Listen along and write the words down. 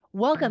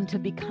Welcome to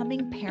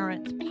Becoming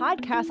Parents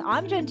podcast.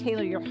 I'm Jen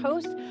Taylor, your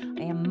host.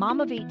 I am mom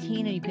of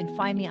 18, and you can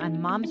find me on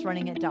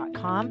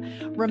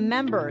momsrunningit.com.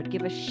 Remember,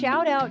 give a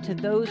shout out to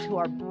those who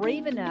are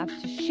brave enough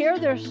to share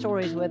their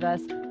stories with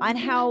us on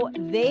how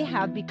they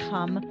have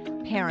become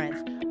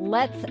parents.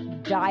 Let's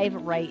dive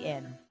right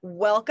in.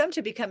 Welcome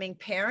to Becoming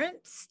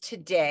Parents.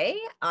 Today,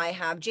 I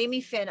have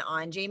Jamie Finn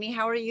on. Jamie,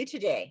 how are you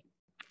today?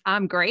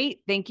 I'm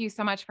great. Thank you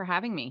so much for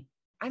having me.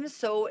 I'm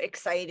so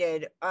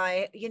excited.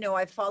 I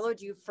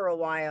followed you for a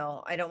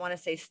while. I don't want to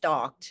say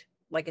stalked,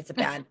 like it's a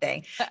bad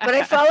thing, but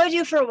I followed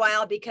you for a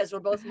while because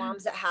we're both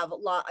moms that have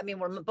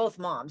we're both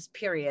moms,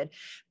 period.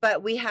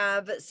 But we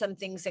have some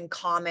things in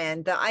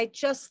common that I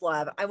just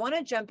love. I want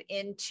to jump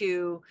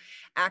into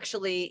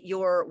actually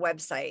your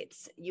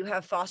websites. You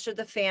have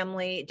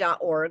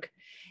fosterthefamily.org.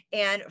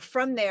 And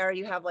from there,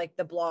 you have like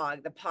the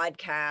blog, the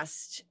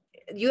podcast,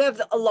 you have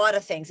a lot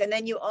of things. And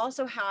then you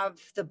also have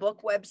the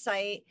book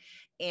website,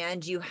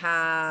 and you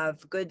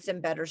have Goods and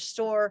Better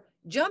store.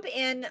 Jump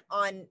in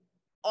on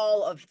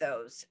all of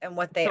those and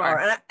what they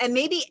are. And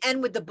maybe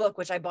end with the book,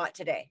 which I bought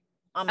today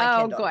on my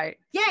Kindle. Oh, great.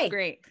 Yay.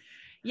 Great.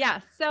 Yeah.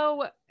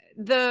 So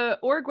the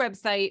org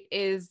website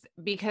is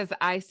because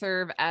I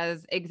serve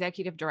as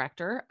executive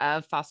director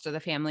of Foster the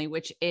Family,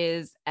 which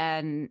is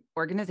an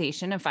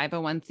organization, a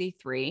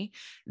 501c3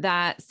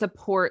 that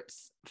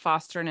supports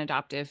foster and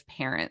adoptive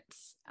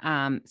parents,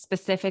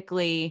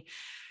 specifically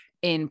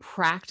in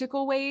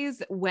practical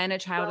ways. When a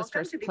child is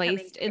first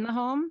placed in the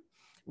home,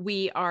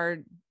 we are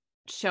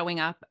showing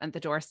up at the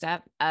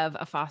doorstep of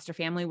a foster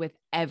family with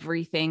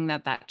everything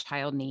that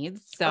child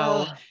needs.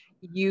 So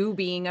you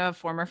being a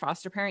former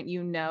foster parent,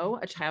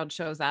 a child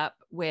shows up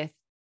with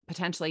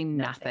potentially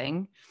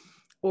nothing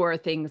or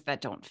things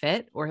that don't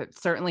fit, or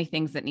certainly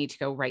things that need to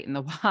go right in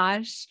the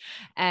wash.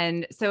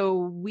 And so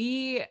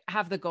we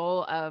have the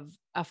goal of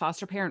a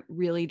foster parent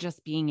really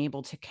just being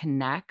able to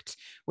connect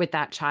with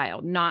that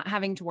child, not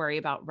having to worry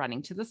about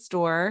running to the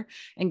store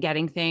and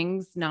getting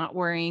things, not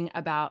worrying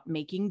about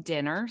making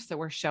dinner. So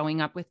we're showing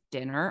up with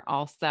dinner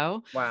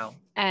also. Wow.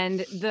 And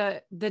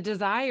the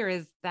desire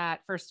is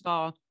that, first of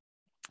all,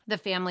 the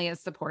family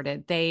is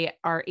supported. They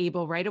are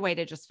able right away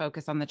to just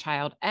focus on the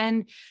child,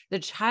 and the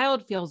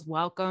child feels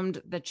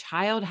welcomed. The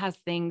child has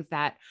things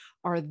that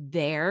are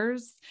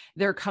theirs.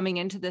 They're coming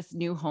into this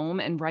new home,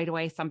 and right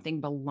away something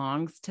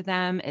belongs to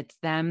them. It's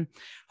them.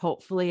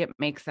 Hopefully it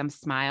makes them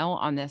smile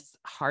on this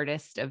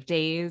hardest of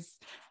days.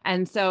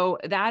 And so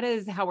that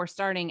is how we're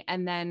starting.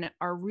 And then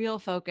our real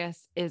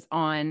focus is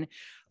on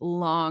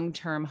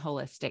long-term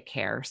holistic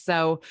care.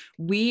 So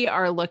we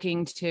are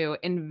looking to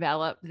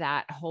envelop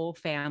that whole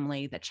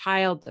family, the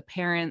child, the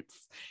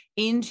parents,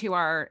 into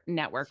our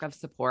network of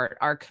support,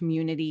 our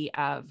community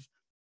of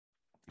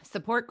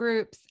support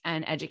groups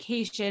and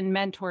education,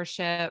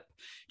 mentorship,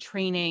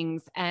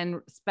 trainings,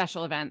 and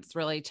special events,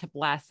 really to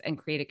bless and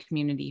create a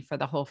community for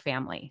the whole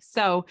family.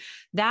 So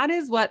that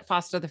is what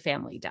Foster the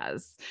Family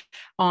does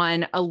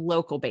on a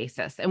local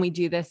basis. And we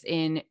do this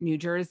in New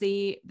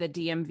Jersey, the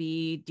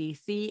DMV,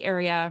 DC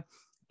area,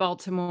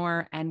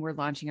 Baltimore, and we're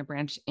launching a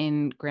branch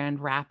in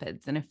Grand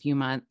Rapids in a few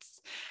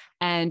months.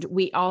 And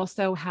we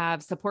also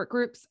have support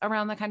groups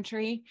around the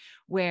country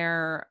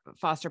where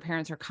foster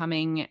parents are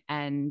coming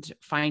and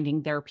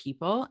finding their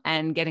people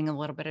and getting a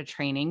little bit of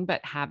training,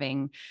 but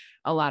having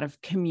a lot of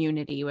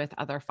community with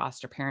other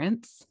foster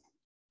parents.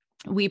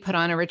 We put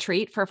on a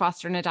retreat for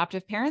foster and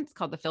adoptive parents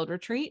called the Field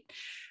Retreat.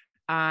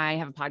 I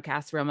have a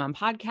podcast, Real Mom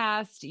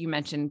Podcast. You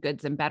mentioned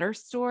Goods and Better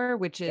store,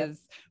 which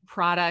is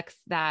products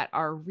that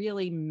are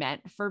really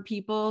meant for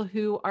people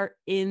who are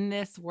in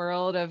this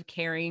world of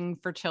caring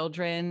for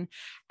children,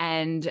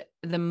 and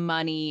the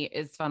money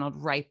is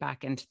funneled right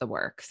back into the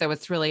work. So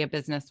it's really a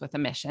business with a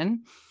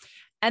mission.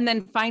 And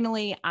then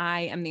finally,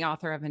 I am the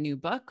author of a new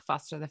book,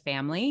 Foster the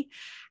Family.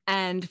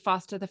 And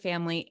Foster the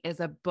Family is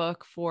a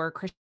book for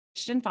Christian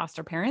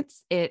foster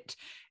parents. It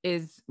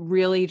is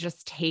really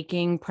just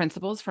taking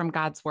principles from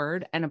God's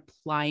word and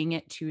applying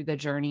it to the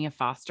journey of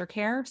foster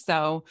care.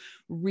 So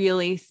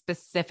really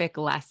specific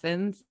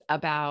lessons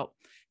about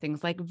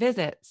things like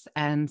visits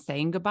and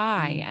saying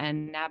goodbye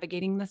and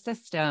navigating the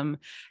system.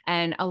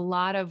 And a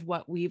lot of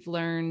what we've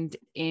learned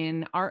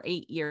in our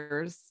 8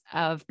 years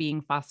of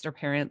being foster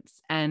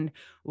parents and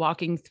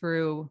walking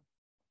through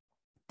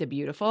the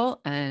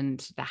beautiful and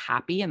the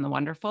happy and the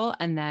wonderful,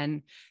 and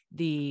then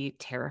the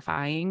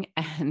terrifying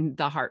and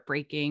the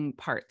heartbreaking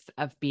parts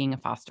of being a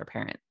foster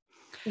parent.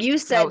 You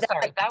said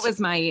that was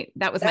my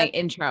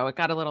intro. It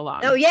got a little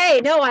long. Oh,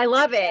 yay. No, I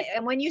love it.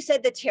 And when you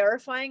said the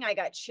terrifying, I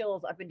got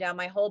chills up and down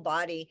my whole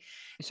body.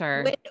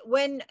 Sure.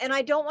 And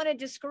I don't want to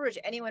discourage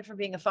anyone from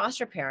being a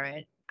foster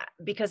parent,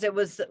 because it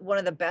was one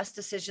of the best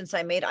decisions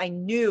I made. I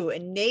knew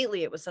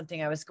innately it was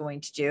something I was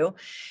going to do.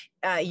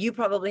 You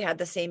probably had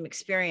the same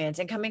experience,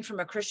 and coming from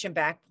a Christian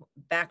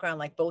background,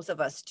 like both of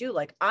us do,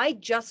 like I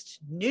just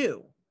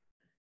knew.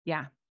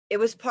 Yeah. It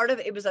was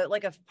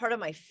like a part of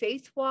my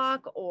faith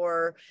walk,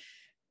 or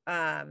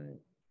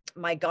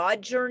my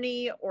God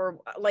journey or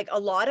like a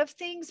lot of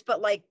things,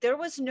 but like there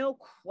was no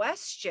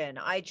question.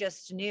 I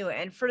just knew.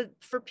 And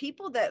for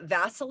people that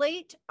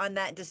vacillate on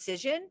that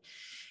decision,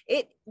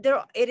 it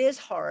is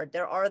hard.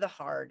 There are the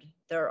hard.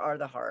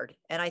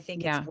 And I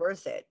think it's Yeah.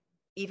 worth it.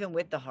 Even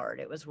with the hard,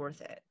 it was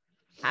worth it.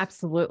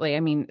 Absolutely. I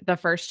mean, the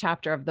first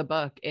chapter of the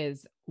book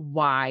is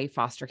why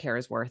foster care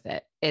is worth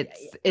it.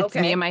 It's me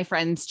Okay. and my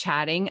friends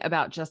chatting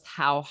about just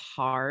how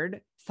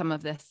hard some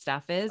of this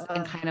stuff is and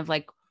Uh, kind of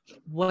like,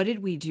 what did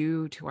we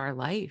do to our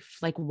life?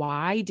 Like,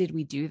 why did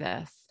we do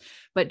this?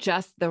 But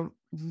just the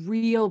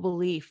real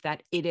belief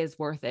that it is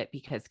worth it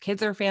because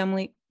kids are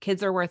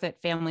worth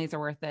it, families are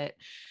worth it,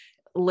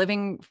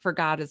 living for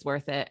God is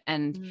worth it.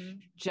 And mhm.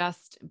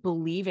 just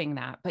believing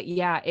that. But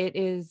yeah, it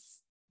is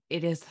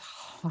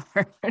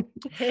hard.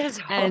 It is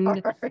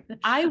And hard.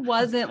 I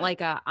wasn't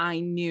like I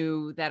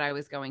knew that I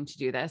was going to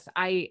do this.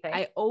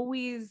 Okay.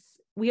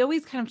 We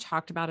always kind of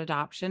talked about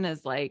adoption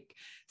as like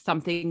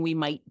something we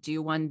might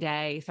do one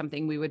day,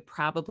 something we would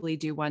probably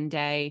do one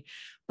day,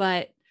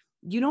 but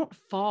you don't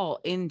fall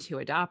into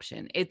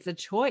adoption. It's a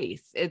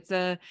choice.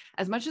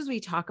 As much as we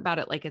talk about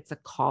it like it's a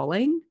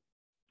calling,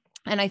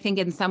 and I think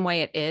in some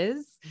way it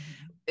is,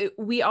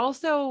 we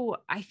also,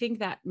 I think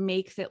that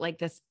makes it like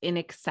this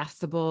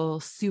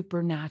inaccessible,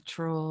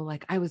 supernatural,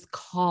 like I was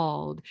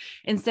called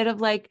instead of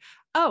like,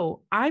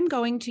 oh, I'm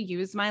going to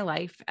use my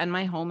life and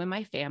my home and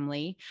my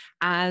family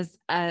as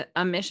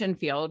a mission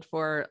field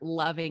for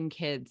loving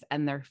kids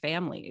and their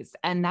families.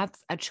 And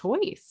that's a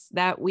choice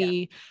that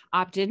we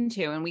opt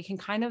into, and we can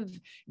kind of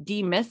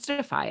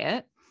demystify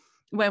it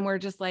when we're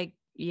just like,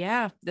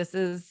 yeah, this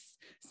is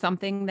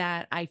something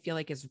that I feel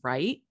like is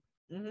right,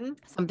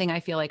 something I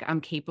feel like I'm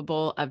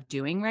capable of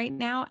doing right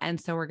now. And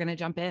so we're going to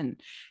jump in.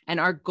 And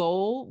our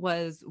goal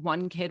was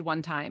one kid,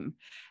 one time.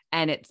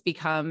 And it's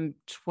become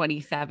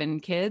 27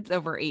 kids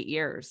over 8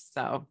 years.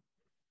 So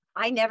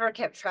I never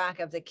kept track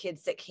of the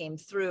kids that came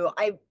through.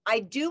 I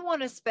do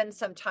want to spend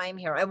some time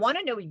here. I want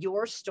to know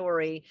your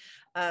story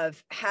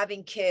of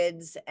having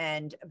kids,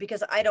 and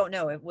because I don't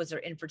know, was there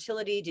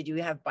infertility? Did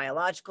you have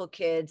biological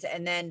kids?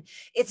 And then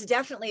it's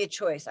definitely a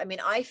choice. I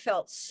mean, I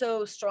felt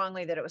so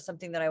strongly that it was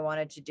something that I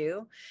wanted to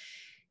do,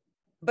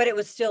 but it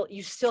was still,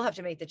 you still have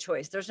to make the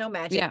choice. There's no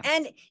magic. yeah,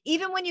 And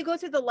even when you go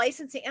through the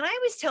licensing, and I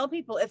always tell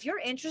people, if you're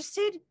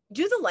interested,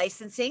 do the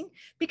licensing,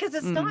 because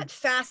it's not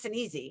fast and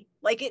easy.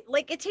 Like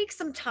it takes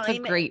some it's a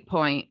time, great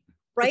point.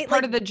 It's right?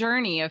 part Like, of the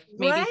journey of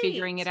maybe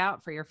figuring it right.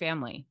 out for your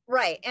family.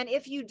 Right. And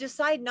if you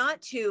decide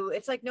not to,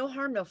 it's like no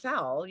harm, no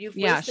foul. You've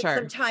Yeah, wasted some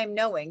sure. time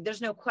knowing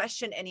there's no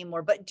question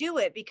anymore, but do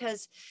it,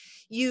 because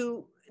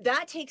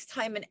that takes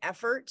time and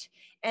effort.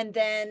 And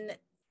then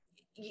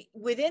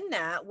within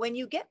that, when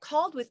you get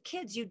called with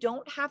kids, you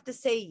don't have to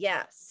say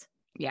yes.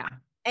 Yeah.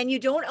 And you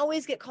don't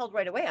always get called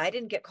right away. I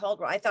didn't get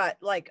called. I thought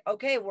like,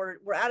 okay, we're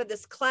out of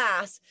this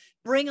class,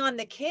 bring on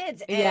the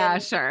kids. Yeah,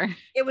 And sure.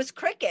 it was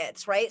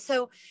crickets, right?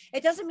 So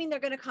it doesn't mean they're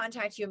going to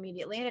contact you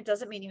immediately. And it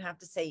doesn't mean you have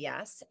to say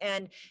yes.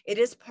 And it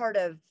is part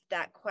of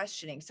that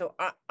questioning. So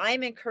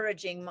I'm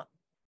encouraging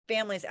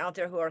families out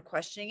there who are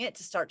questioning it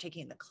to start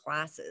taking the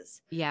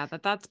classes. Yeah,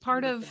 that's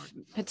part of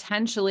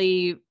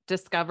potentially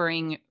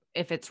discovering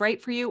if it's right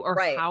for you or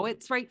Right. how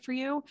it's right for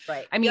you.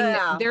 Right. I mean,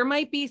 Yeah. there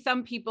might be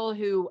some people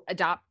who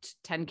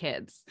adopt 10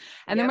 kids,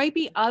 and there Yep. might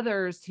be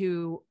others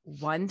who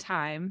one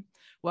time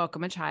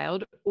welcome a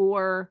child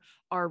or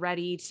are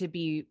ready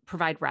to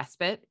provide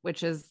respite,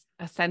 which is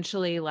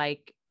essentially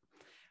like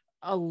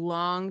a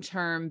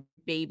long-term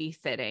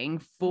babysitting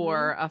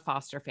for a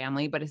foster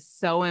family, but is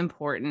so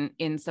important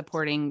in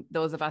supporting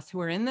those of us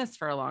who are in this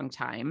for a long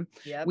time.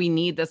 Yep. We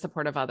need the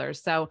support of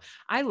others. So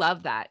I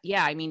love that.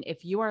 Yeah. I mean,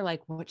 if you are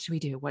like, what should we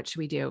do? What should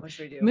we do? What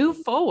should we do? Move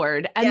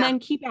forward and Yeah. then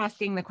keep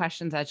asking the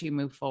questions as you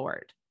move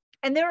forward.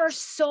 And there are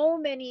so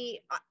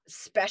many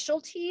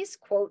specialties,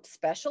 quote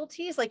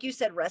specialties, like you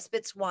said,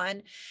 respite's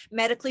one,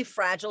 medically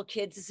fragile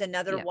kids is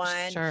another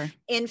one, Sure.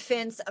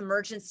 infants,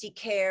 emergency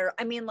care.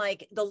 I mean,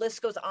 like the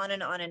list goes on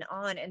and on and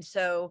on. And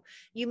so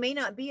you may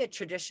not be a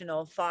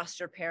traditional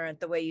foster parent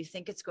the way you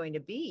think it's going to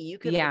be. You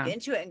could look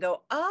into it and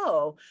go,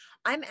 oh,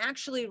 I'm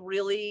actually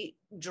really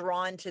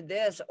drawn to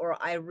this, or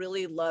I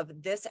really love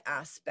this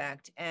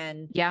aspect.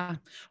 And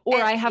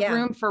I have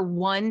room for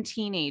one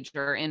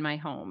teenager in my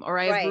home, or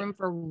I have Right. room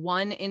for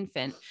one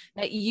infant.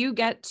 That you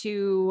get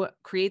to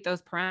create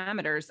those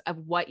parameters of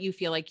what you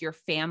feel like your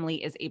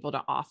family is able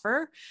to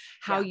offer,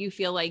 how you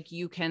feel like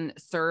you can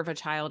serve a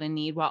child in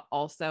need while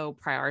also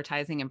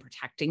prioritizing and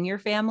protecting your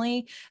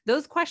family.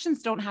 Those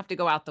questions don't have to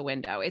go out the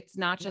window. It's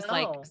not just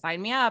like,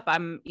 sign me up.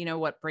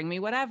 Bring me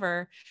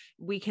whatever.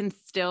 We can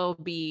still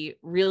be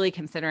really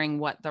considering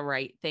what the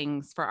right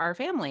things for our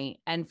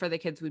family and for the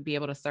kids we'd be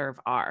able to serve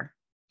are.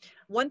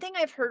 One thing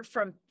I've heard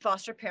from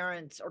foster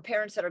parents or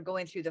parents that are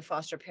going through the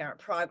foster parent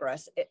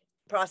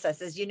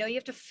process is, you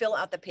have to fill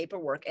out the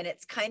paperwork, and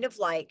it's kind of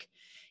like,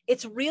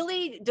 it's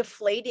really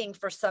deflating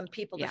for some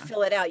people to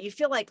fill it out. You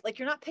feel like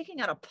you're not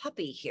picking out a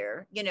puppy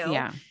here,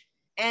 Yeah.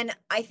 And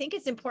I think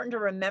it's important to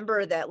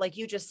remember that, like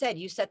you just said,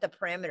 you set the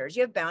parameters,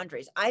 you have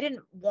boundaries. I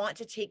didn't want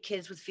to take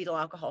kids with fetal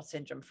alcohol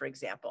syndrome, for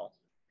example.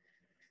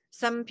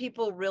 Some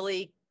people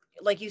really,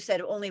 like you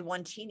said, only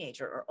one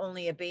teenager or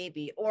only a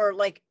baby, or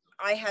like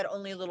I had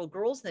only little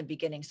girls in the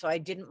beginning, so I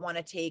didn't want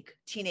to take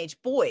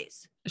teenage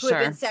boys who had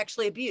been Sure.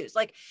 sexually abused.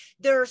 Like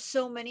there are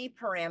so many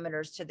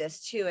parameters to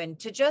this too. And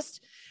to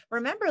just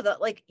remember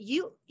that like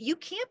you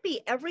can't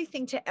be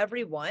everything to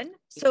everyone.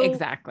 So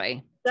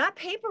Exactly. that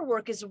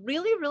paperwork is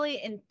really,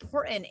 really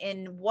important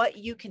in what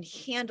you can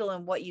handle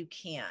and what you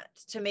can't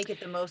to make it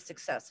the most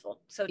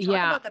successful. So talk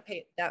Yeah. about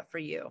that for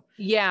you.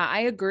 Yeah,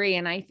 I agree.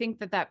 And I think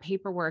that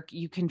paperwork,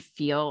 you can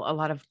feel a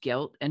lot of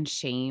guilt and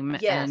shame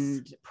Yes.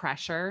 and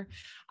pressure.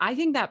 I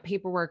think that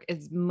paperwork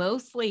is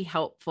mostly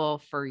helpful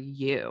for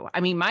you. I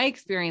mean, my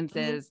experience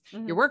Mhm, is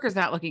your mhm. worker's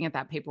not looking at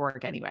that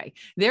paperwork anyway.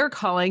 They're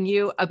calling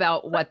you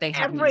about what they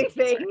have needs.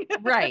 Everything.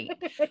 Right.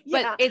 But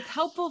Yeah. it's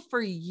helpful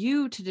for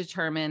you to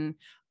determine,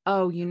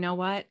 oh, you know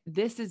what?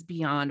 This is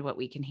beyond what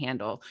we can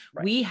handle.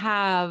 Right. We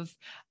have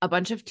a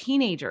bunch of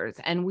teenagers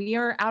and we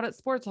are out at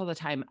sports all the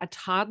time. A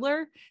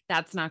toddler,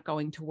 that's not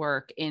going to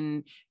work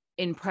in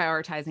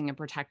prioritizing and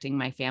protecting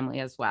my family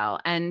as well.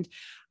 And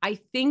I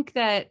think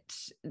that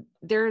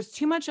there's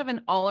too much of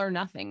an all or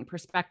nothing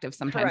perspective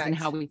sometimes in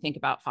how Correct. we think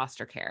about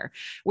foster care,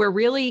 where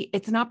really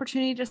it's an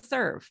opportunity to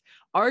serve.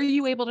 Are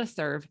you able to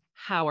serve?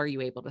 How are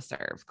you able to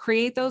serve?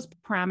 Create those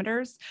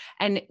parameters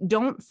and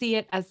don't see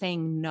it as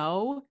saying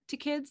no to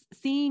kids,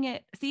 see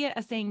it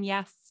as saying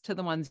yes to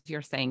the ones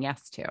you're saying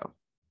yes to.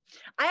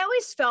 I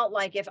always felt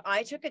like if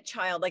I took a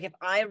child, like if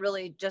I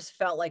really just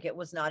felt like it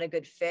was not a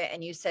good fit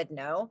and you said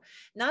no,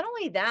 not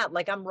only that,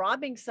 like I'm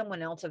robbing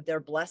someone else of their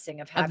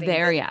blessing of Of having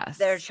their their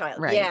yes. child.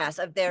 Right. Yes,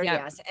 of their Yep.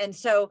 yes. And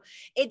so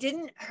it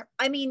didn't,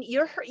 I mean,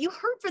 you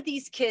hurt for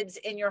these kids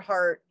in your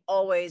heart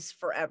always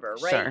forever,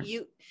 right?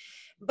 Sure.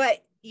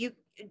 But you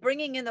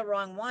bringing in the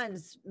wrong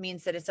ones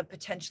means that it's a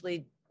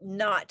potentially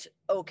not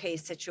okay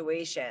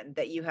situation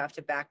that you have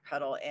to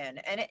backpedal in,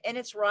 and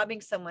it's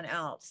robbing someone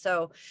else.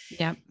 So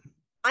Yep.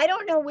 I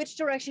don't know which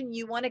direction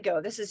you want to go.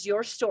 This is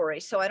your story.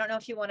 So I don't know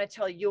if you want to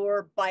tell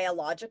your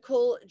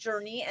biological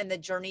journey and the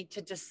journey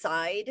to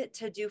decide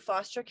to do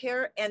foster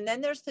care. And then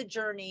there's the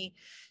journey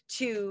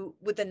to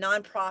with the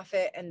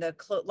nonprofit and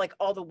like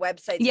all the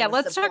websites Yeah, and the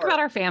let's talk about support.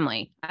 our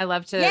family. I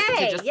love to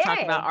Yay, just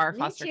talk about yay. our Me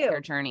foster care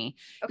too. journey.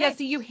 Yeah, Okay.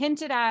 so you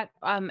hinted at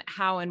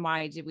how and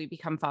why did we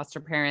become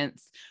foster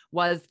parents?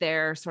 Was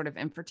there sort of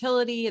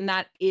infertility? And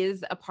that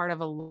is a part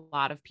of a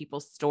lot of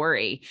people's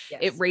story.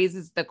 It Yes.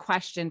 raises the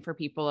question for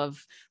people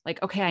of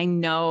like, okay, I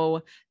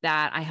know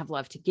that I have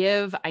love to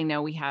give. I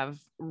know we have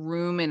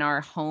room in our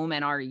home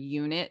and our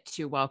unit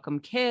to welcome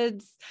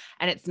kids,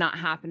 and it's not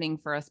happening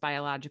for us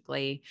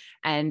biologically.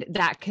 And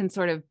that can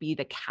sort of be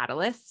the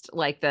catalyst,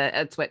 like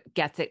it's what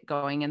gets it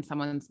going in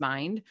someone's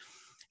mind.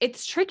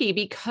 It's tricky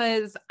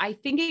because I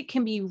think it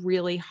can be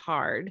really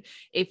hard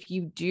if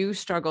you do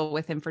struggle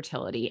with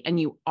infertility and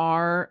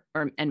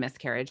and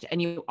miscarriage,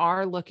 and you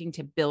are looking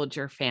to build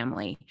your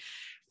family.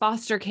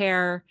 Foster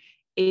care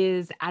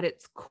is at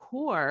its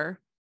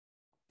core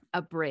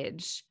a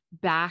bridge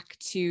back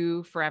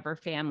to forever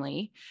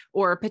family,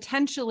 or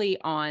potentially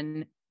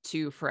on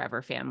to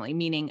forever family,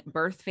 meaning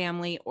birth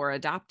family or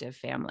adoptive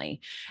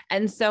family.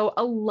 And so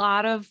a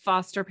lot of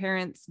foster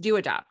parents do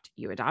adopt.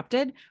 You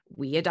adopted,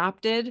 we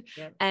adopted,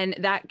 Yep. and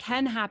that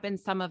can happen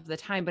some of the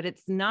time, but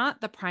it's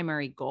not the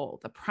primary goal.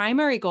 The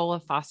primary goal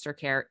of foster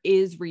care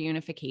is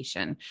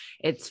reunification.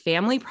 It's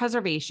family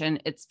preservation,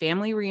 it's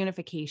family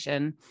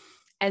reunification.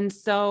 And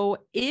so,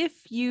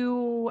 if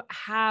you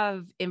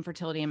have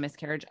infertility and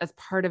miscarriage as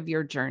part of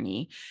your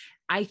journey,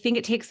 I think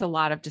it takes a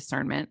lot of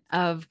discernment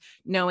of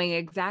knowing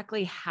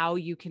exactly how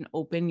you can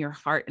open your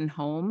heart and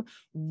home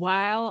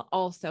while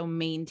also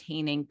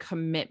maintaining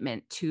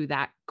commitment to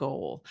that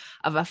goal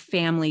of a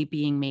family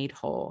being made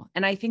whole.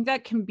 And I think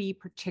that can be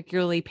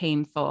particularly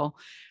painful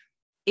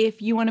if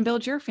you want to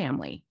build your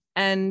family.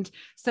 And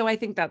so I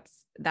think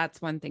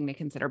that's one thing to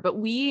consider. But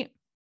we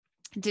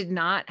did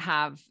not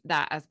have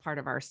that as part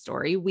of our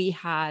story. We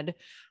had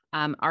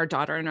our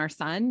daughter and our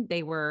son.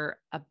 They were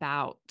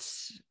about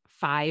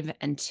 5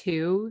 and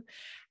 2.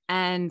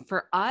 And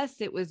for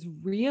us, it was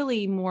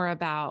really more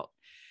about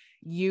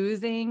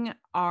using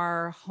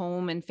our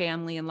home and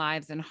family and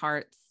lives and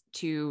hearts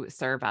to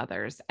serve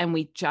others. And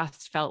we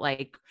just felt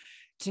like,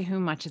 to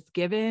whom much is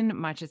given,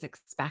 much is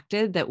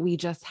expected, that we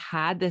just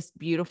had this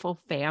beautiful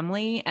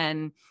family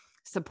and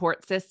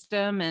support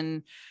system,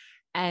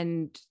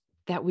 and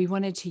that we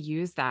wanted to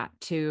use that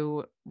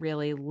to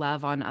really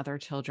love on other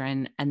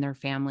children and their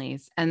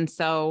families. And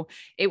so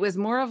it was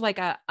more of like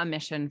a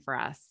mission for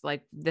us.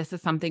 Like, this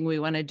is something we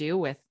want to do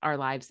with our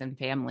lives and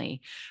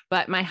family.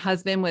 But my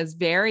husband was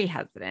very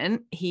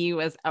hesitant. He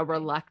was a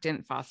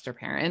reluctant foster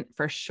parent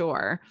for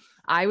sure.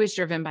 I was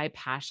driven by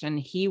passion.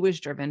 He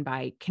was driven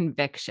by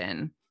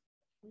conviction.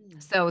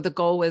 So the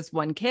goal was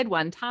one kid,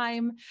 one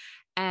time.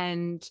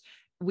 And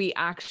we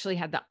actually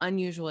had the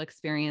unusual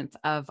experience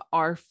of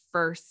our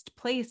first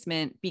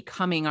placement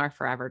becoming our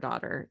forever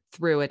daughter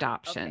through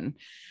adoption. Okay.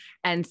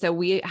 And so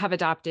we have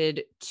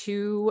adopted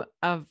 2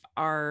 of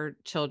our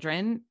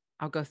children.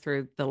 I'll go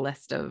through the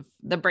list of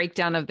the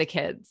breakdown of the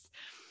kids.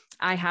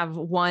 I have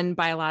one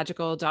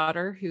biological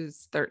daughter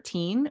who's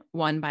 13,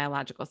 one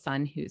biological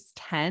son who's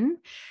 10.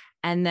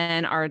 And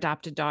then our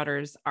adopted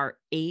daughters are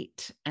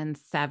 8 and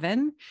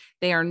 7.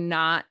 They are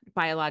not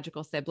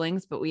biological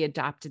siblings, but we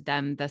adopted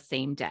them the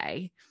same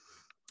day.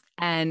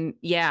 And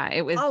yeah,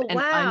 it was Oh, an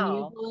wow.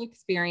 unusual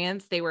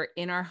experience. They were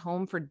in our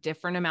home for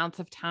different amounts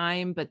of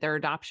time, but their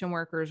adoption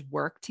workers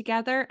worked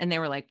together and they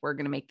were like, we're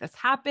going to make this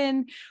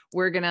happen.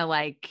 We're going to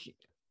like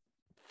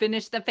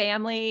finish the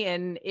family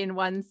in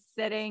one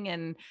sitting.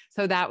 And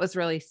so that was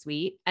really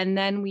sweet. And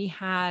then we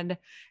had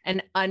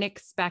an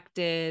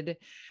unexpected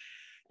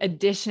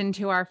addition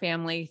to our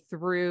family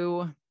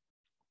through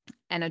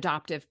an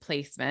adoptive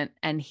placement,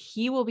 and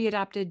he will be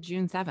adopted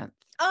June 7th.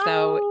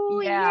 So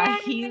Oh, yeah,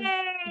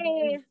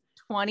 yay. he's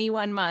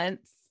 21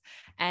 months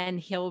and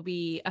he'll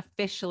be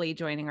officially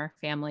joining our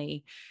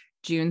family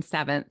June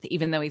 7th,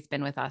 even though he's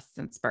been with us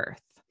since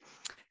birth.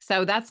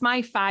 So that's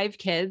my 5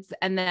 kids.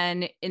 And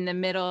then in the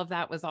middle of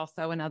that was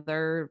also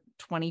another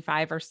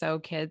 25 or so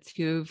kids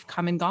who've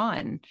come and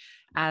gone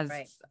as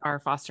Right. our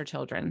foster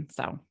children.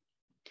 So.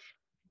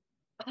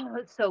 Oh,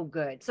 it's so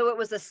good. So it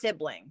was a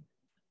sibling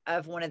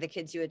of one of the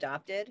kids you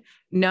adopted?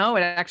 No,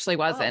 it actually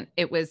wasn't. Oh.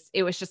 It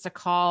was just a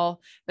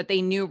call, but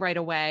they knew right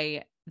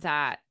away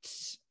that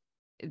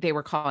they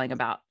were calling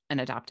about an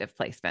adoptive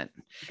placement.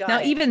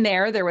 Even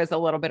there was a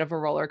little bit of a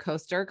roller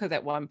coaster because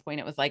at one point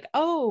it was like,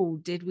 oh,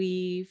 did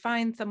we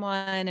find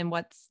someone and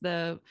what's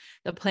the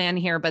plan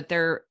here? But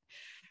there,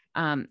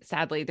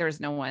 sadly, there's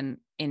no one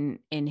in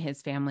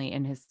his family,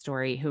 in his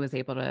story, who was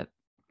able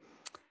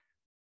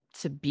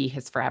to be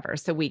his forever.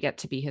 So we get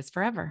to be his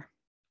forever.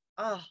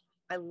 Oh,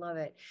 I love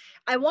it.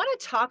 I want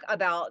to talk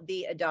about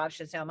the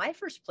adoptions. Now, my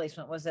first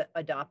placement was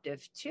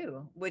adoptive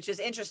too, which is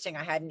interesting.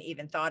 I hadn't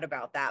even thought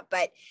about that,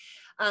 but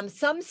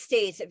some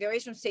states, it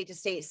varies from state to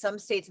state. Some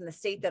states, in the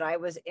state that I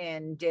was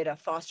in, did a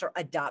foster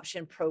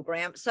adoption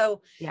program.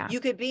 So you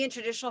could be in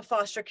traditional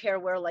foster care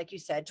where, like you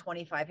said,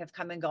 25 have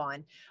come and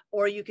gone,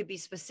 or you could be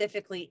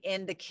specifically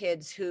in the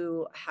kids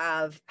who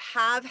have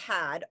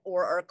had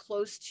or are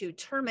close to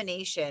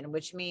termination,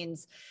 which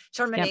means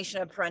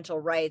termination of parental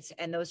rights.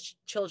 And those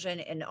children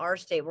in our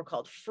state were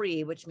called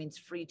free, which means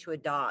free to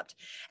adopt.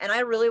 And I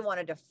really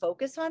wanted to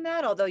focus on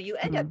that, although you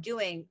end up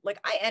doing, like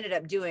I ended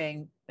up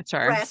doing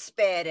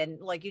respite and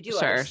like you do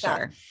other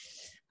stuff.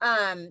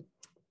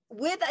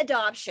 With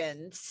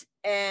adoptions,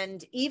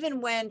 and even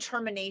when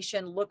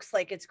termination looks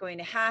like it's going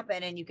to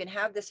happen and you can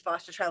have this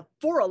foster child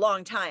for a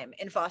long time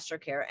in foster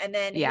care, and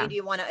then hey, do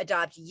you want to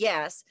adopt?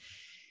 Yes.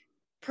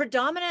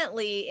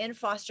 Predominantly in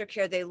foster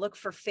care, they look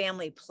for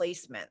family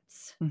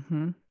placements.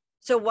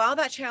 So while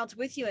that child's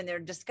with you and they're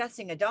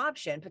discussing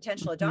adoption,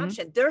 potential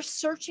adoption, they're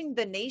searching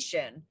the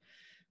nation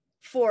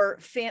for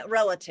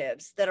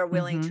relatives that are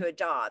willing to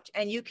adopt.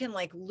 And you can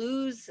like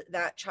lose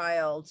that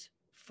child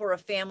for a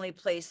family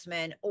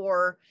placement,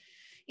 or,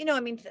 you know, I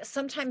mean,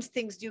 sometimes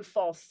things do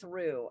fall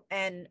through.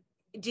 And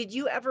did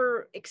you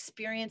ever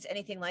experience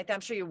anything like that?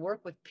 I'm sure you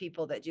work with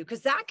people that do,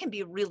 because that can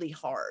be really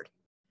hard.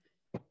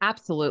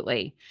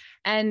 Absolutely.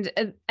 And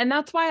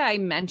that's why I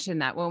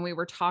mentioned that when we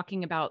were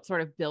talking about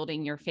sort of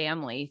building your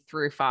family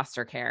through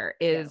foster care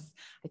is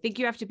I think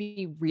you have to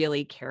be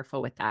really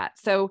careful with that.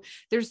 So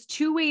there's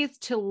 2 ways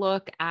to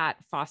look at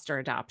foster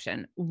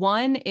adoption.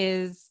 One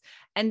is,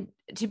 and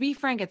to be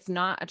frank, it's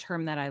not a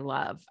term that I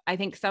love. I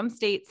think some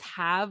states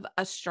have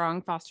a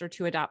strong foster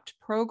to adopt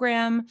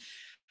program.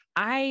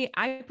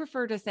 I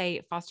prefer to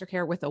say foster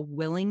care with a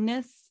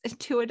willingness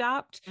to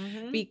adopt,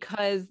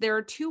 because there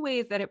are 2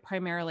 ways that it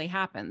primarily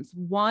happens.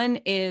 One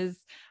is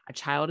a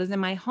child is in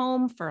my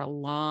home for a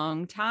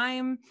long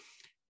time.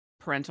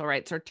 Parental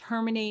rights are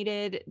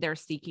terminated. They're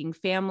seeking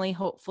family,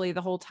 hopefully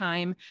the whole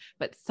time,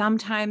 but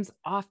sometimes,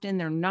 often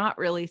they're not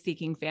really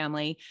seeking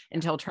family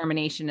until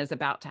termination is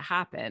about to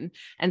happen.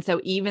 And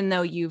so even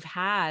though you've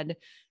had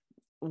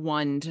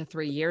 1 to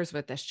 3 years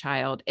with this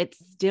child, it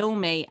still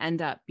may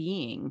end up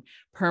being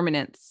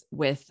permanence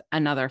with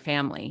another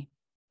family.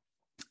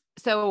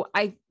 So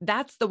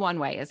that's the one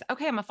way is,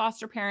 okay, I'm a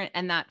foster parent,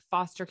 and that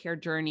foster care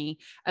journey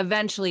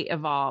eventually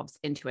evolves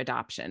into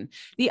adoption.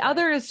 The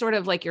other is sort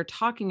of like you're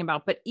talking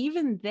about, but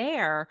even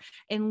there,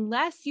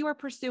 unless you are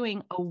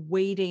pursuing a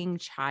waiting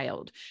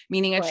child,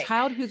 meaning a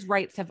child whose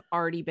rights have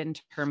already been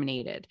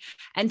terminated.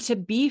 And to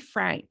be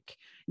frank,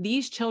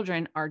 these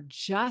children are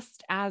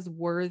just as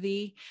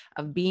worthy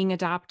of being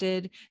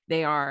adopted.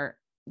 They are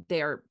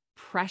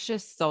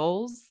precious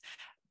souls,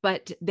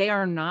 but they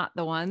are not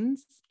the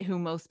ones who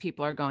most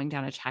people are going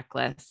down a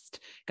checklist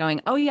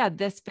going, oh yeah,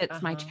 this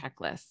fits my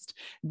checklist.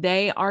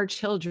 They are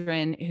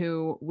children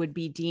who would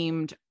be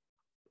deemed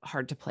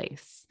hard to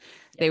place.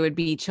 They would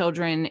be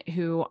children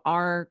who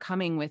are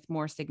coming with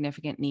more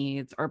significant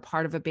needs or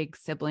part of a big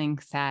sibling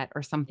set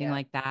or something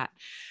like that.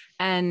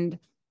 And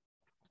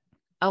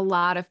a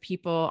lot of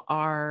people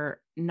are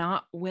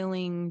not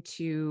willing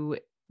to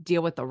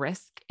deal with the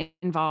risk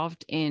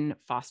involved in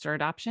foster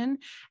adoption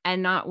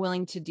and not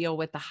willing to deal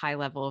with the high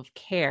level of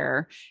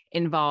care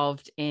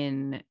involved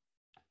in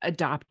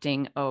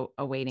adopting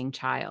a waiting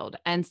child.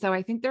 And so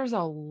I think there's a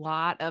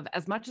lot of,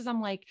 as much as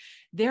I'm like,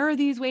 there are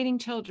these waiting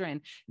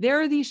children,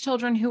 there are these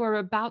children who are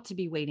about to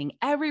be waiting,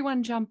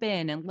 everyone jump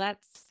in and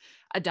let's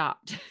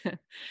adopt.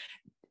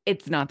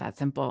 It's not that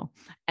simple.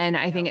 And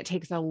I think it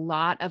takes a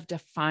lot of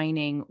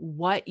defining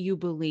what you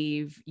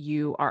believe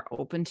you are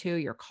open to,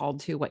 you're called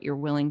to, what you're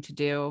willing to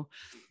do.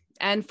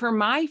 And for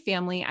my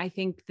family, I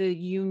think the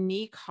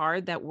unique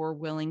hard that we're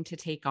willing to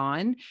take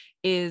on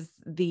is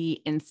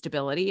the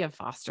instability of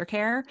foster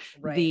care,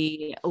 Right.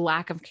 the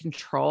lack of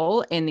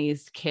control in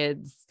these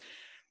kids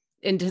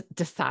in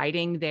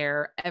deciding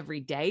their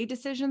everyday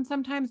decisions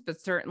sometimes,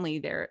 but certainly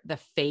the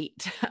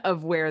fate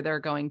of where they're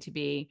going to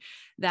be.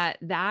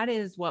 That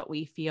is what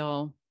we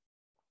feel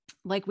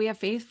like we have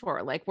faith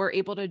for, like we're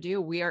able to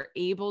do. We are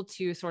able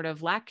to sort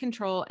of lack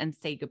control and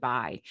say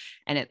goodbye.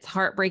 And it's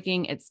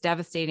heartbreaking. It's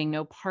devastating.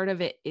 No part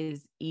of it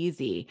is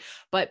easy.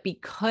 But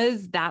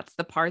because that's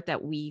the part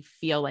that we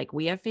feel like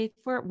we have faith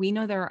for, we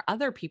know there are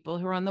other people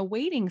who are on the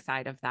waiting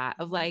side of that,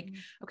 of like,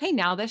 okay,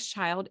 now this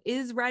child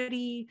is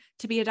ready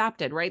to be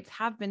adopted. Rights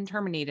have been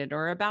terminated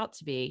or about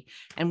to be,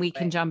 and we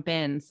can jump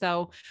in.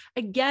 So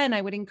again, I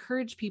would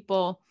encourage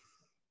people,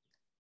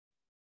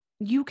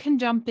 you can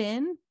jump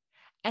in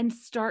and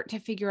start to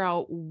figure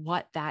out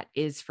what that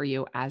is for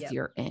you as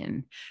you're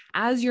in.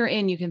 As you're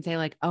in, you can say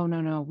like, oh,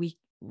 no,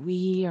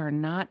 we are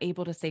not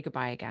able to say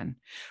goodbye again.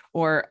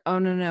 Or, oh,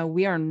 no,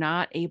 we are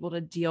not able to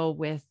deal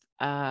with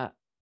a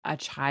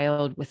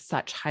child with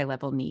such high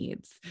level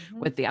needs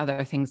with the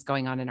other things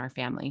going on in our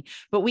family.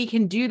 But we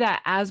can do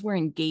that as we're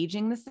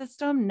engaging the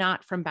system,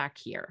 not from back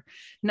here,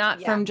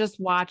 not from just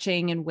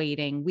watching and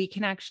waiting. We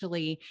can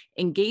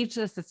engage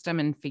the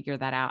system and figure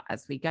that out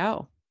as we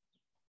go.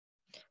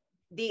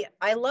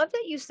 I love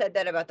that you said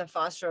that about the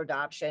foster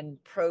adoption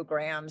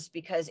programs,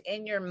 because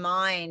in your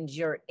mind,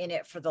 you're in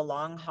it for the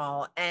long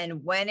haul.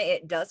 And when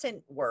it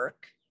doesn't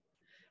work,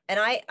 and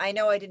I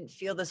know I didn't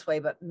feel this way,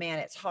 but man,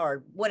 it's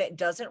hard when it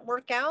doesn't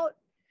work out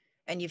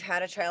and you've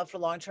had a child for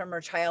long term, or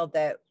a child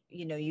that,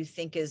 you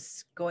think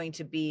is going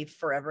to be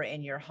forever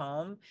in your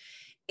home.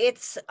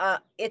 It's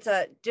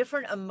a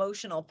different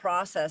emotional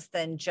process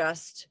than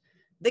just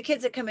the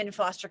kids that come in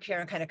foster care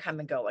and kind of come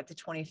and go, like the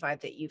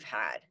 25 that you've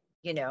had.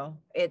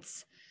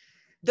 It's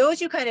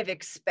those you kind of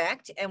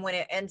expect. And when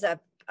it ends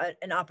up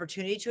an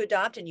opportunity to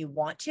adopt and you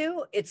want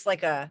to, it's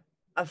like a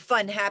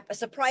fun, a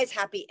surprise,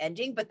 happy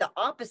ending. But the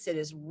opposite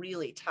is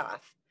really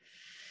tough.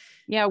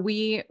 Yeah,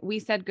 we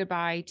said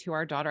goodbye to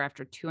our daughter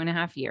after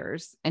 2.5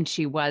 years, and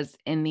she was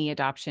in the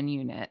adoption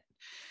unit.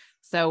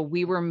 So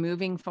we were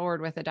moving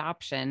forward with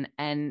adoption,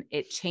 and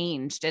it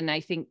changed. And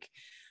I think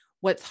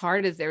what's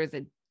hard is there was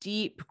a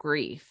deep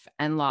grief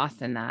and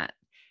loss in that.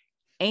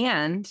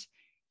 And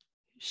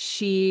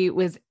she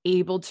was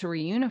able to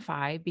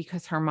reunify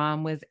because her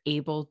mom was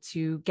able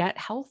to get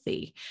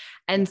healthy.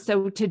 And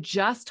so to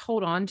just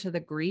hold on to the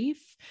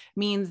grief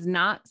means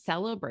not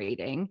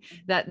celebrating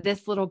that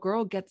this little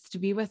girl gets to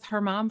be with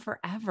her mom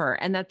forever,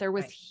 and that there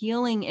was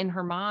healing in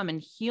her mom and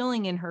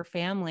healing in her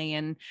family.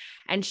 And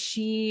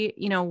she,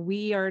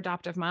 we are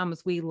adoptive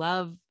moms. We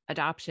love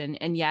adoption.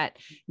 And yet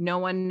no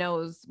one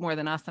knows more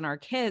than us and our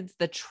kids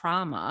the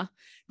trauma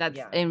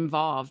that's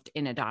involved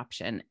in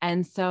adoption.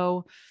 And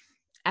so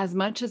as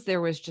much as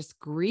there was just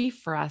grief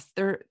for us,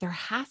 there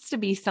has to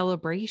be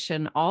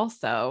celebration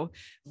also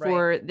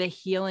for the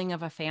healing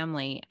of a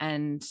family.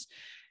 And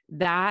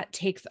that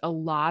takes a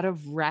lot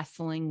of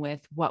wrestling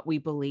with what we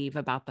believe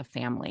about the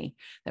family,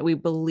 that we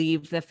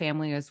believe the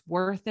family is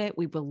worth it.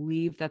 We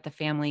believe that the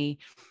family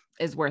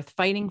is worth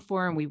fighting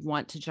for, and we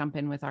want to jump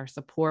in with our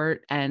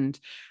support. And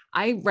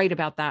I write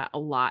about that a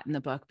lot in the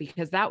book,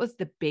 because that was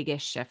the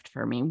biggest shift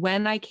for me.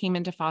 When I came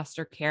into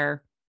foster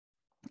care,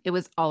 it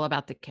was all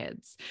about the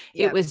kids.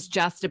 It was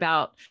just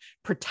about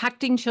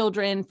protecting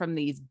children from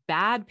these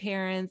bad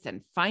parents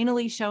and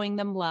finally showing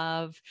them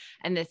love.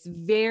 And this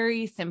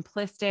very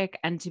simplistic,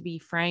 and to be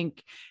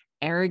frank,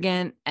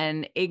 arrogant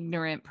and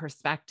ignorant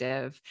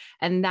perspective.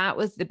 And that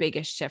was the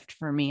biggest shift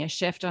for me, a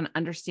shift on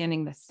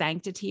understanding the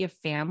sanctity of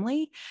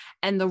family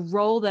and the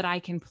role that I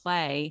can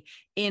play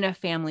in a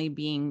family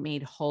being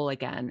made whole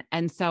again.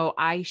 And so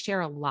I share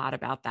a lot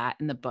about that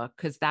in the book,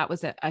 because that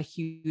was a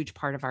huge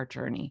part of our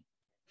journey.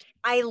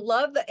 I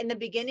love that in the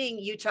beginning,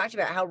 you talked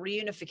about how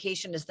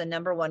reunification is the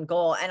number one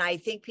goal. And I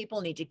think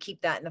people need to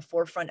keep that in the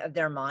forefront of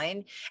their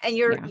mind. And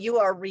you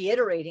are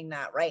reiterating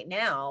that right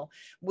now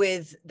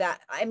with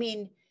that. I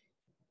mean,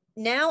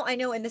 now I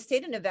know in the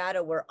state of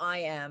Nevada where I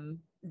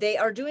am, they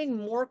are doing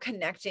more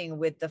connecting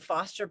with the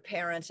foster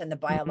parents and the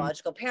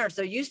biological parents.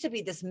 There used to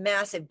be this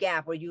massive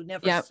gap where you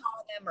never saw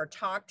them or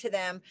talked to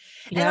them.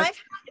 And I've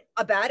had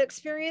a bad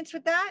experience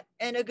with that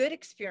and a good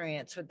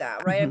experience with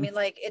that, right? I mean,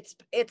 like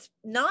it's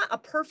not a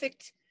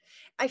perfect,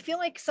 I feel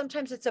like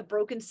sometimes it's a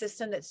broken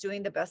system that's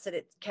doing the best that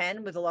it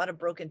can with a lot of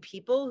broken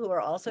people who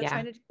are also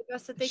trying to do the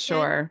best that they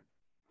can.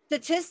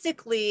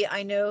 Statistically,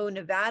 I know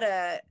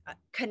Nevada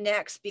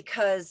connects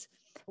because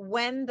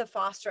when the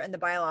foster and the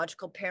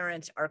biological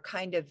parents are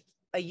kind of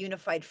a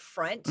unified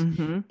front,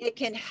 Mm-hmm. it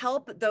can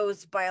help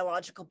those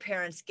biological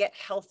parents get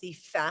healthy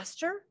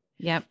faster.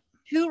 Yep.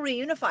 To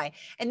reunify.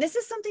 And this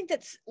is something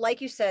that's,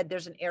 like you said,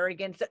 there's an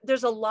arrogance,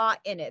 there's a lot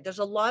in it. There's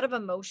a lot of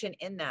emotion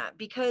in that,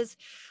 because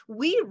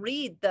we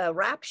read the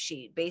rap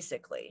sheet,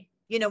 basically.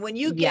 You know, when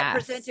you get Yes.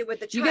 presented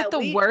with the You get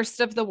child, the worst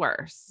of the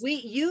worst.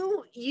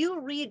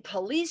 you read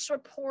police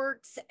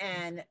reports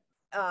and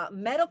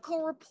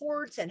medical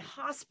reports and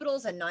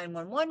hospitals and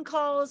 911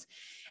 calls.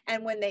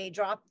 And when they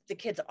drop the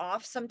kids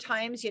off,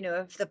 sometimes, you know,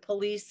 if the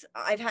police,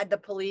 I've had the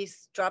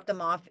police drop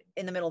them off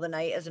in the middle of the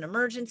night as an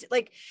emergency.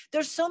 Like,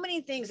 there's so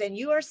many things, and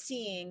you are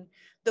seeing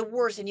the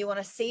worst, and you want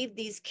to save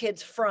these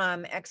kids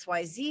from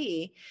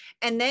XYZ.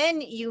 And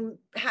then you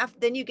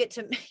get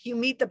to, you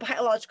meet the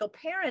biological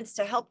parents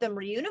to help them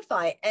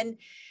reunify. And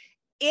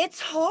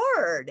it's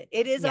hard.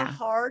 It is a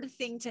hard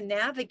thing to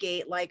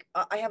navigate. Like,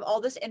 I have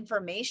all this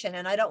information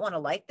and I don't want to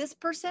like this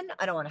person.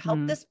 I don't want to help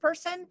this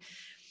person.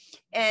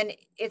 And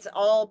it's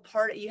all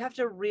part, you have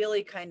to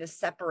really kind of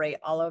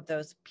separate all of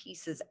those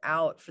pieces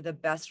out for the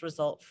best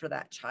result for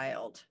that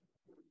child.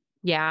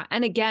 Yeah.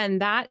 And again,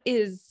 that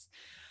is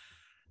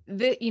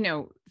the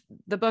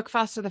book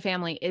Foster the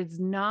Family is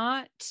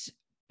not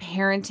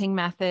parenting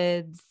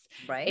methods.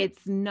 Right.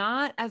 It's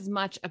not as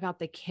much about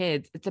the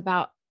kids. It's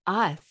about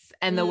us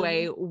and the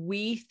way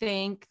we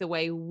think, the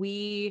way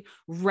we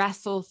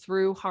wrestle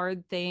through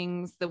hard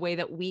things, the way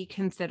that we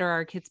consider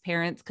our kids'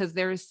 parents, because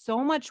there is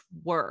so much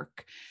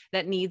work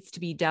that needs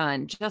to be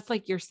done, just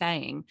like you're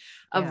saying,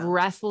 of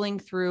wrestling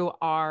through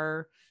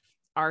our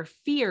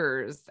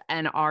fears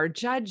and our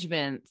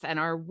judgments and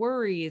our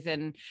worries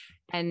and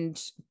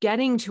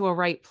getting to a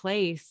right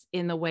place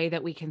in the way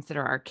that we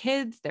consider our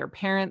kids, their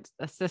parents,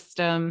 the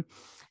system.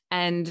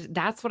 And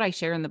that's what I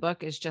share in the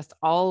book, is just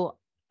all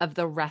of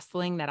the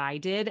wrestling that I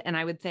did. And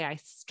I would say I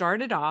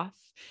started off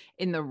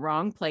in the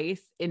wrong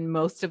place in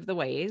most of the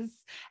ways,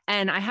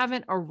 and I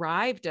haven't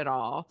arrived at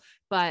all,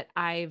 but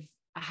I've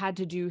had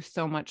to do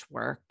so much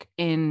work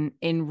in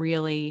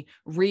really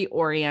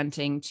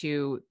reorienting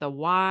to the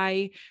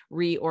why,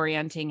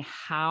 reorienting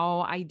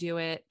how I do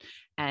it.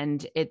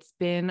 And it's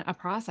been a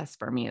process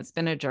for me. It's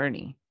been a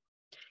journey.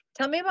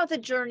 Tell me about the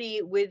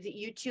journey with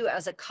you two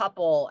as a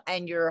couple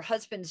and your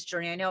husband's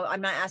journey. I know I'm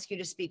not asking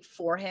you to speak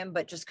for him,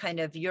 but just kind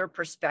of your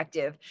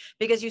perspective,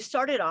 because you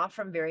started off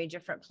from very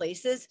different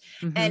places.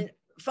 And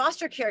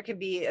foster care can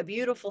be a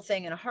beautiful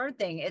thing and a hard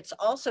thing. It's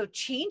also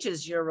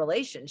changes your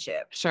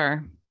relationship.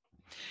 Sure.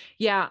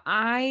 Yeah.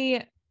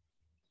 I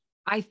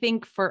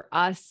think for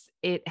us,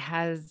 it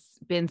has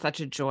been such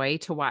a joy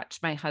to watch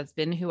my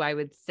husband, who I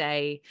would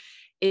say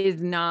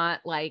is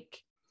not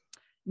like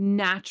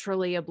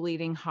naturally a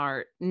bleeding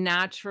heart,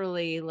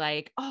 naturally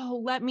like, oh,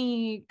 let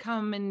me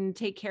come and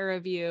take care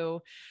of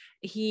you.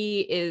 He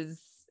is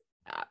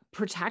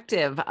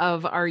protective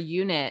of our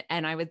unit.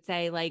 And I would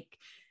say like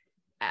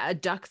a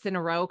ducks in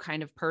a row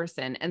kind of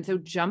person. And so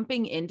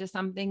jumping into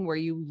something where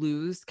you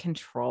lose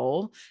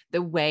control,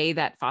 the way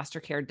that foster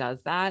care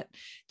does that,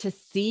 to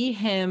see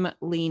him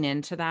lean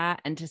into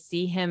that and to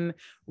see him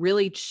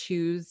really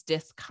choose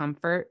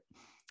discomfort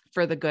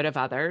for the good of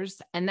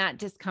others. And that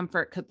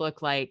discomfort could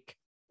look like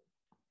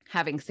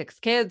having 6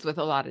 kids with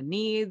a lot of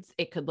needs.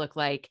 It could look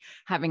like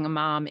having a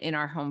mom in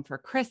our home for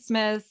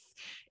Christmas.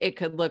 It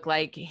could look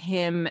like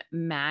him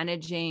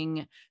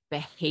managing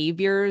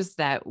behaviors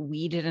that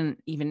we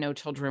didn't even know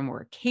children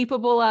were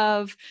capable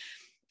of.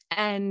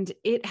 And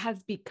it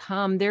has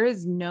become, there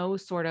is no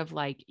sort of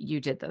like, you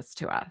did this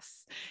to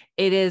us.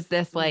 It is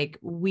this like,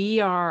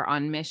 we are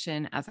on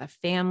mission as a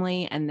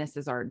family, and this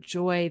is our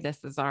joy.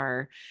 This is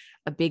a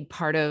big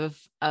part of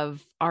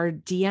our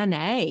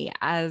DNA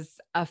as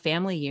a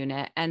family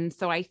unit. And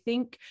so I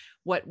think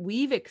what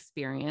we've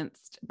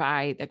experienced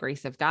by the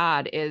grace of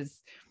God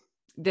is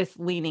this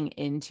leaning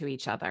into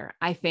each other.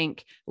 I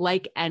think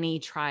like any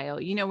trial,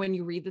 when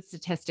you read the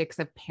statistics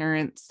of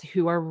parents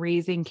who are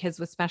raising kids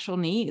with special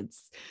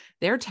needs,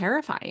 they're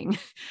terrifying.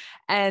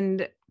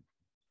 And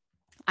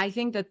I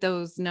think that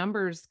those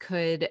numbers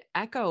could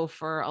echo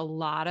for a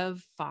lot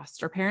of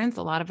foster parents,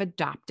 a lot of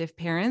adoptive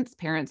parents,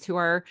 parents who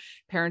are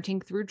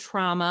parenting through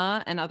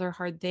trauma and other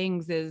hard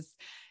things.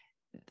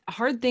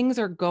 Hard things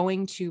are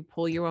going to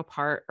pull you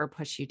apart or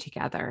push you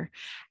together.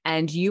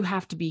 And you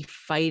have to be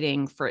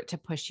fighting for it to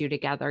push you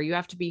together. You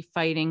have to be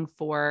fighting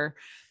for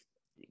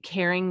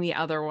carrying the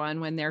other one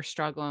when they're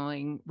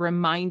struggling,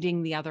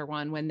 reminding the other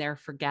one when they're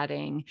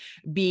forgetting,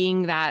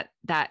 being that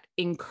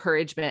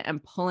encouragement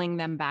and pulling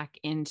them back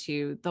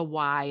into the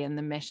why and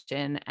the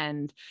mission,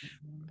 and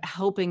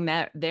helping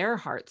that their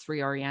hearts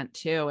reorient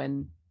too.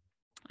 And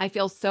I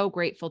feel so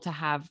grateful to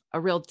have a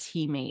real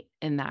teammate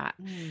in that.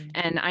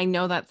 And I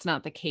know that's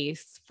not the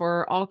case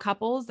for all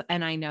couples.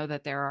 And I know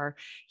that there are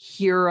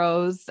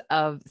heroes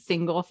of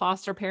single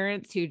foster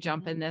parents who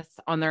jump in this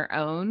on their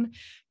own,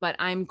 but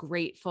I'm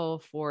grateful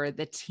for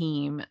the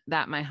team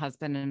that my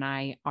husband and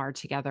I are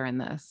together in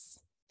this.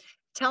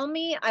 Tell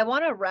me, I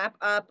want to wrap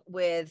up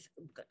with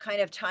kind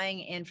of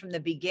tying in from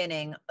the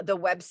beginning, the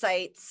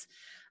websites,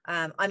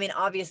 I mean,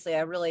 obviously,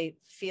 I really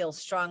feel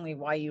strongly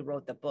why you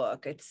wrote the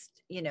book. It's,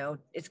 you know,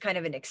 it's kind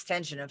of an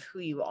extension of who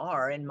you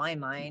are in my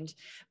mind.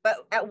 But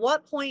at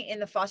what point in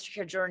the foster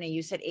care journey,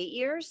 you said 8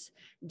 years,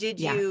 did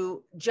Yeah.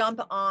 you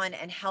jump on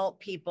and help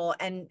people?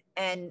 And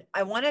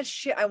I want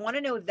to I want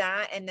to know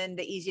that, and then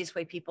the easiest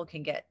way people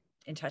can get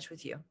in touch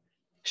with you.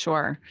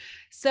 Sure.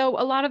 So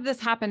a lot of this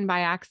happened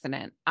by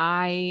accident.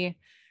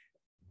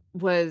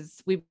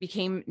 We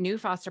became new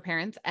foster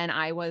parents, and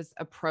I was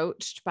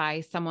approached by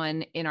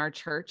someone in our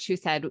church who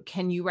said,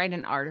 "Can you write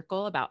an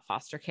article about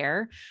foster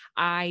care?"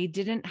 I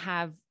didn't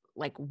have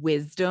like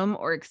wisdom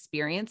or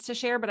experience to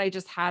share, but I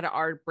just had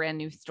our brand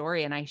new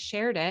story and I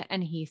shared it.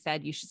 And he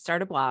said, "You should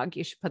start a blog.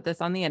 You should put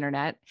this on the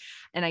internet."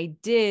 And I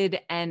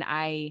did. And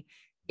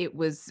it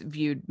was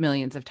viewed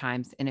millions of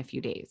times in a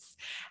few days.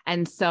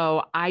 And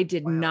so I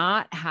did Wow.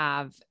 not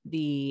have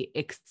the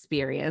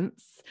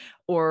experience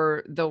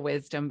or the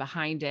wisdom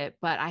behind it,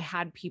 but I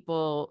had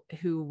people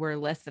who were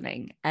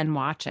listening and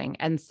watching.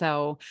 And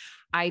so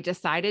I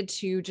decided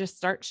to just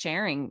start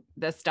sharing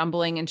the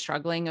stumbling and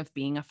struggling of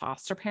being a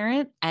foster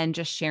parent and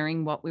just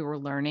sharing what we were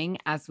learning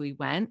as we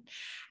went.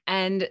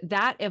 And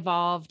that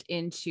evolved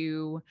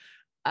into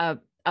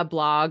a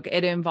blog.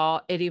 It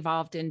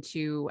evolved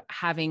into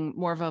having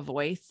more of a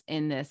voice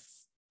in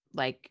this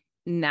like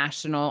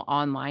national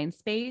online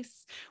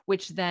space,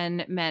 which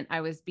then meant I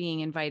was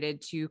being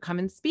invited to come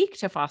and speak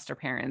to foster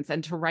parents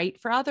and to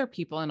write for other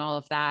people and all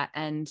of that.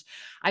 And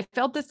I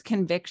felt this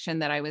conviction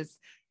that I was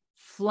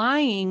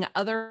flying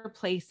other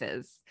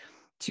places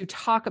to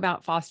talk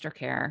about foster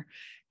care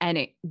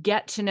and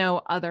get to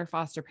know other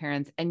foster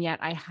parents. And yet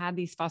I had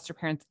these foster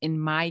parents in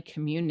my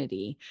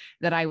community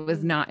that I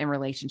was not in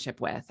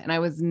relationship with, and I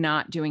was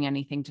not doing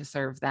anything to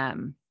serve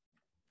them.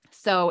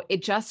 So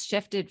it just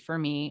shifted for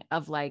me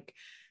of like,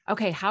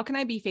 okay, how can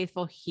I be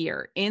faithful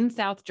here in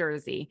South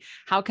Jersey?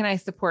 How can I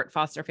support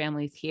foster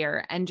families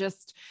here? And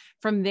just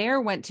from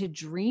there went to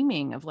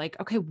dreaming of like,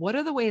 okay, what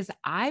are the ways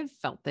I've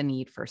felt the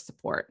need for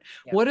support?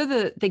 Yeah. What are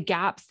the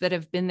gaps that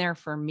have been there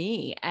for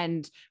me?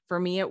 And for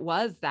me, it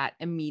was that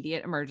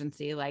immediate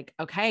emergency, like,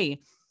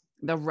 okay,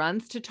 the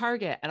runs to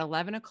Target at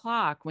 11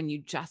 o'clock when you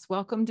just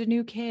welcomed a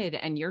new kid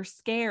and you're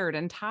scared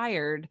and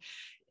tired.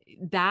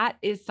 That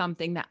is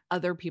something that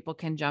other people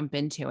can jump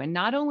into. And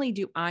not only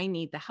do I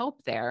need the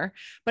help there,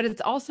 but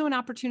it's also an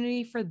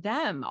opportunity for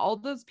them. All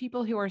those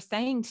people who are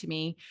saying to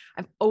me,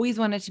 "I've always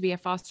wanted to be a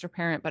foster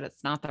parent, but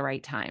it's not the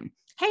right time."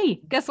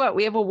 Hey, guess what?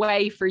 We have a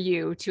way for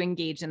you to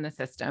engage in the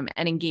system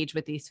and engage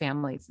with these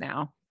families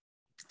now.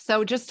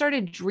 So just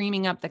started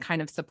dreaming up the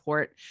kind of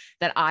support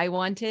that I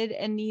wanted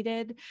and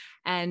needed,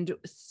 and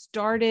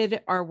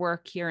started our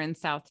work here in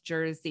South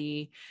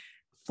Jersey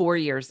 4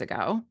 years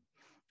ago.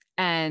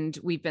 And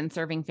we've been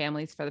serving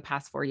families for the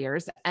past 4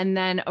 years. And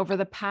then over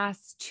the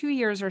past 2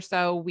 years or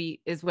so,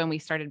 is when we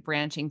started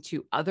branching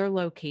to other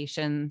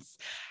locations.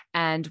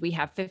 And we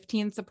have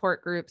 15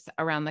 support groups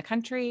around the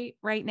country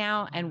right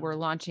now. And we're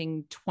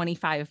launching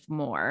 25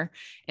 more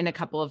in a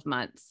couple of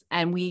months.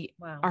 And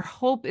our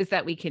hope is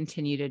that we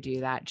continue to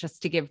do that,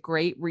 just to give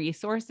great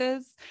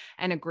resources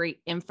and a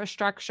great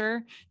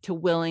infrastructure to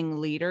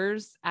willing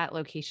leaders at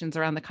locations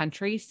around the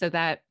country, so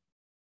that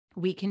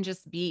we can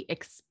just be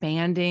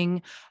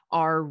expanding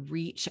our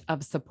reach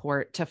of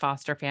support to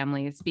foster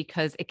families,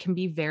 because it can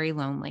be very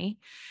lonely.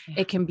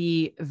 It can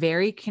be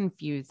very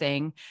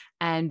confusing.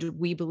 And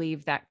we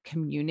believe that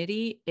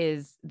community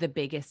is the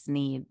biggest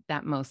need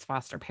that most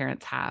foster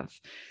parents have.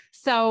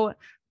 So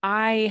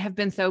I have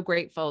been so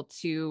grateful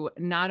to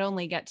not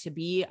only get to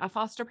be a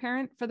foster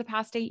parent for the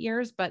past 8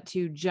 years, but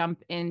to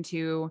jump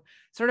into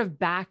sort of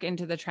back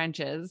into the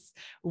trenches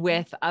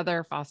with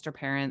other foster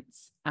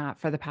parents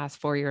for the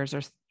past 4 years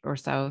or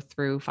so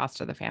through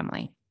Foster the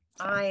Family.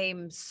 So.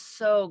 I'm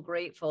so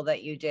grateful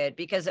that you did,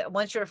 because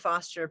once you're a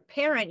foster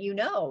parent, you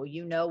know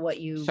what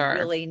you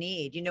really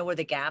need. You know where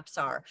the gaps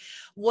are.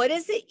 What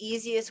is the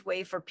easiest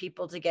way for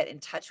people to get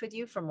in touch with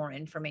you for more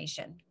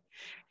information?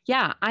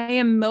 Yeah, I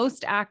am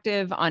most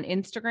active on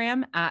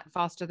Instagram at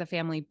Foster the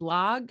Family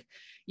Blog.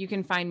 You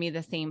can find me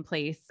the same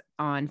place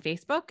on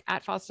Facebook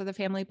at Foster the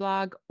Family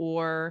Blog,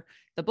 or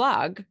the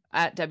blog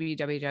at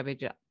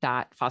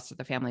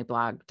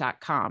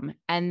www.fosterthefamilyblog.com.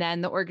 And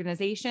then the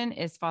organization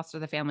is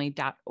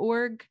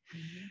fosterthefamily.org.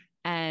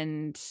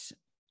 And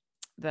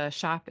the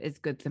shop is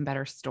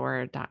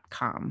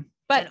goodsandbetterstore.com.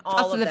 But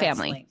Foster the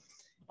Family. Linked.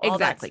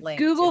 Exactly.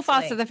 Google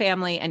Foster the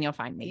Family and you'll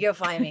find me. You'll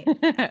find me.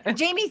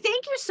 Jamie,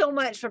 thank you so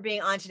much for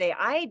being on today.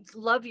 I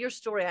love your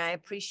story. I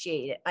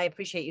appreciate it. I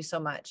appreciate you so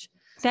much.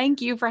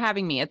 Thank you for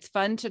having me. It's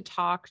fun to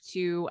talk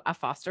to a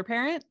foster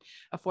parent,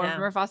 a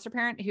former foster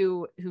parent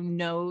who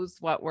knows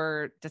what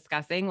we're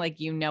discussing, like,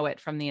 you know it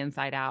from the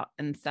inside out.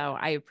 And so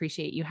I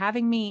appreciate you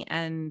having me.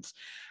 And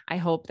I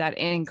hope that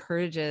it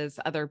encourages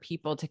other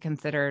people to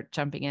consider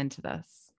jumping into this.